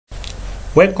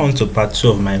Welcome to part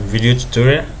 2 of my video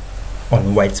tutorial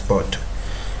on Whiteboard.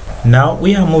 Now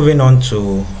we are moving on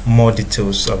to more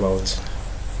details about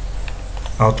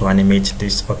how to animate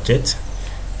this object.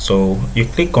 So you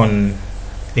click on,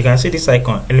 you can see this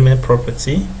icon, element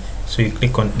property. So you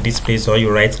click on this place, or you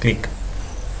right click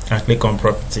and click on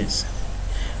properties.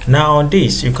 Now on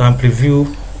this you can preview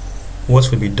what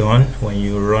will be done when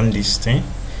you run this thing.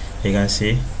 You can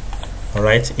see,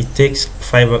 alright, it takes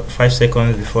 5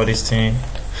 seconds before this thing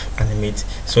animates,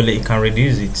 so that you can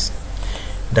reduce it.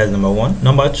 That's number one.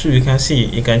 Number two, you can see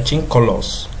you can change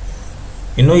colors.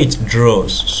 You know it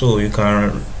draws, so you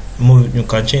can move, you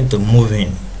can change to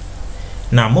moving.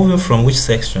 Now moving from which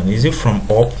section? Is it from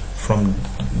up, from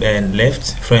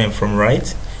left, from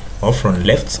right, or from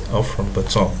left, or from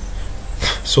bottom?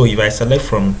 So if I select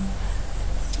from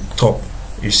top,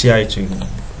 you see how it will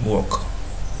work.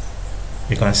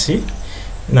 You can see.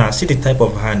 Now see the type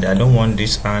of hand. I don't want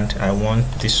this hand, I want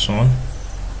this one.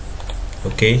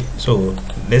 Okay, so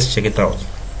let's check it out.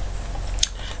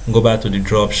 Go back to the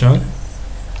draw option,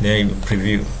 then you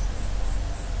preview.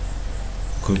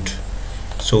 Good.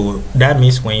 So that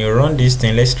means when you run this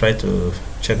thing, let's try to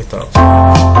check it out.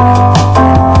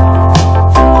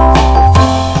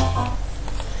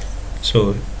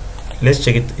 So let's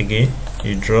check it again.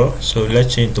 You draw, so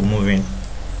let's change to moving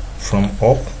from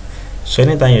up. So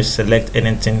anytime you select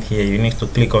anything here, you need to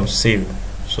click on save.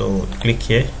 So click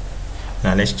here.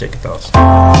 Now let's check it out.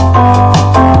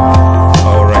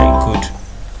 Alright,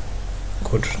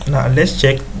 good. Now let's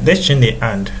change the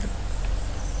hand.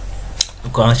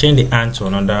 You can change the hand to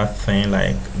another thing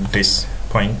like this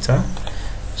pointer.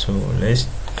 So let's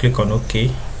click on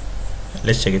OK.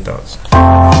 Let's check it out.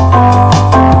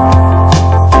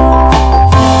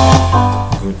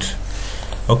 Good.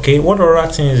 Okay, what other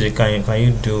things can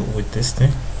you do with this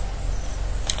thing?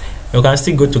 You can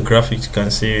still go to graphics. You can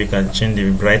see you can change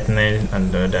the brightness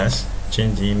and others,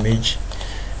 change the image,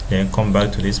 then come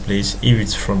back to this place. If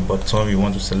it's from bottom, you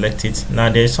want to select it. Now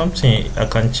there's something I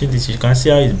can change this. You can see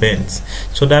how it bends.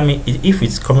 So that means if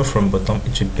it's coming from bottom,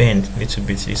 it will bend a little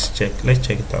bit. Let's check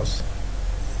it out.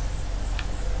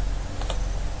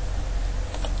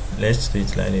 Let's do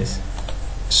it like this.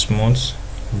 Smooth,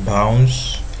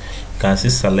 bounce. You can see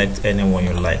select anyone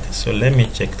you like. So let me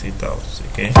check it out.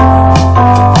 Okay,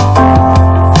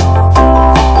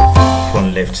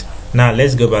 from left. Now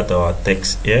let's go back to our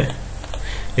text here.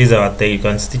 This is our text. You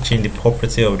can still change the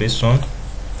property of this one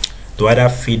to either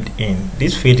feed in.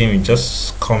 This feed in will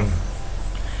just come.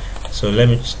 So let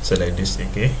me select this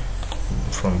again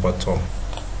from bottom.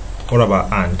 What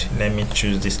about hand? Let me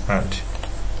choose this hand.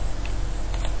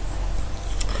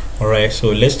 Alright, so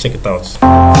let's check it out.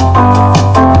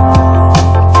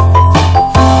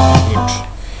 Good.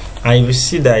 And you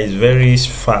see that it's very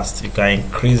fast. You can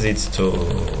increase it to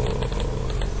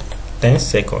 10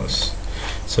 seconds.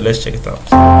 So let's check it out.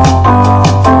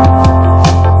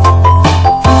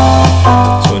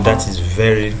 So that is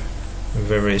very,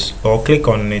 or click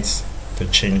on it to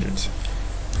change it.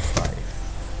 5.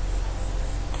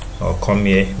 Or come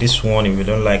here. This one, if you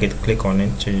don't like it, click on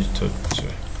it, change it to 2.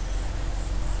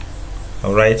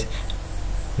 Alright,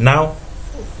 now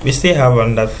we still have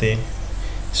another thing.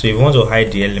 So if you want to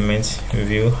hide the element,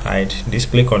 view, hide,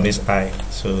 just click on this eye.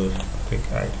 So click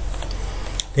hide.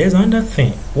 There's another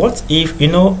thing. What if, you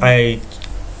know,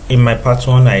 in my part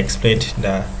 1 I explained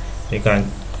that you can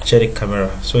check the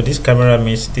camera. So this camera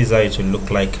means this is how it will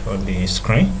look like on the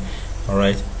screen.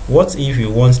 Alright, what if you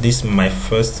want this my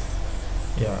first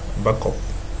backup?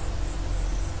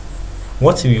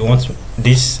 What if you want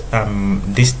this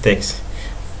this text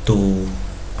to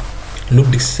look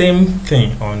the same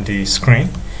thing on the screen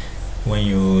when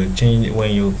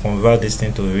you convert this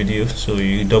thing to a video? So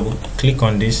you double click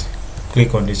on this,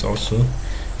 click on this also.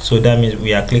 So that means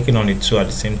we are clicking on the two at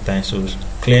the same time. So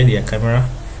clear their camera,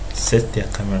 set their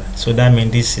camera. So that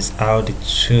means this is how the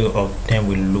two of them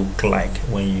will look like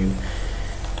when you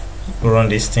run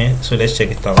this thing. So let's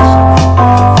check it out.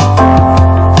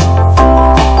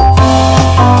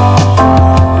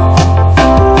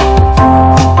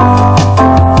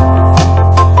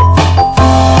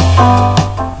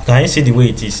 Can you see the way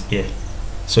it is here?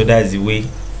 So that's the way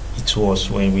it was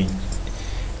when we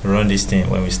run this thing,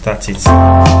 when we started.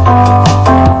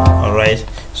 Alright,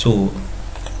 so,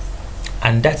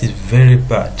 and that is very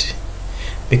bad,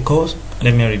 because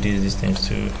let me reduce this thing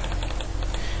too.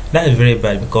 That is very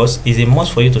bad because it's a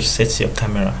must for you to set your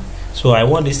camera. So I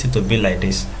want this thing to be like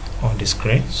this on the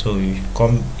screen. So you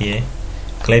come here,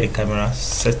 clear the camera,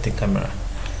 set the camera.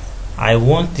 I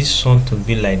want this one to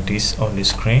be like this on the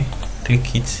screen.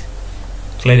 Click it,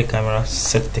 clear the camera,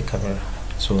 set the camera.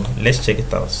 So let's check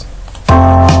it out.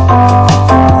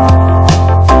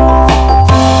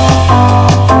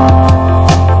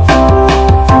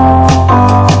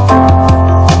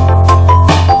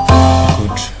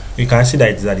 you can see that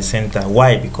it's at the center.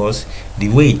 Why? Because the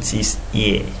way it is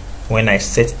here, when I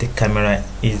set the camera,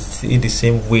 is the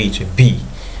same way it will be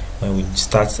when we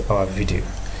start our video.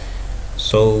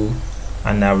 So,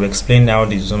 and I will explain how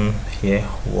the zoom here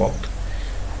worked.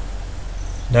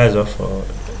 That is all for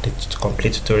the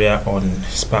complete tutorial on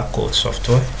Spark Code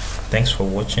software. Thanks for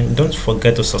watching. Don't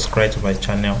forget to subscribe to my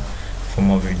channel for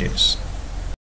more videos.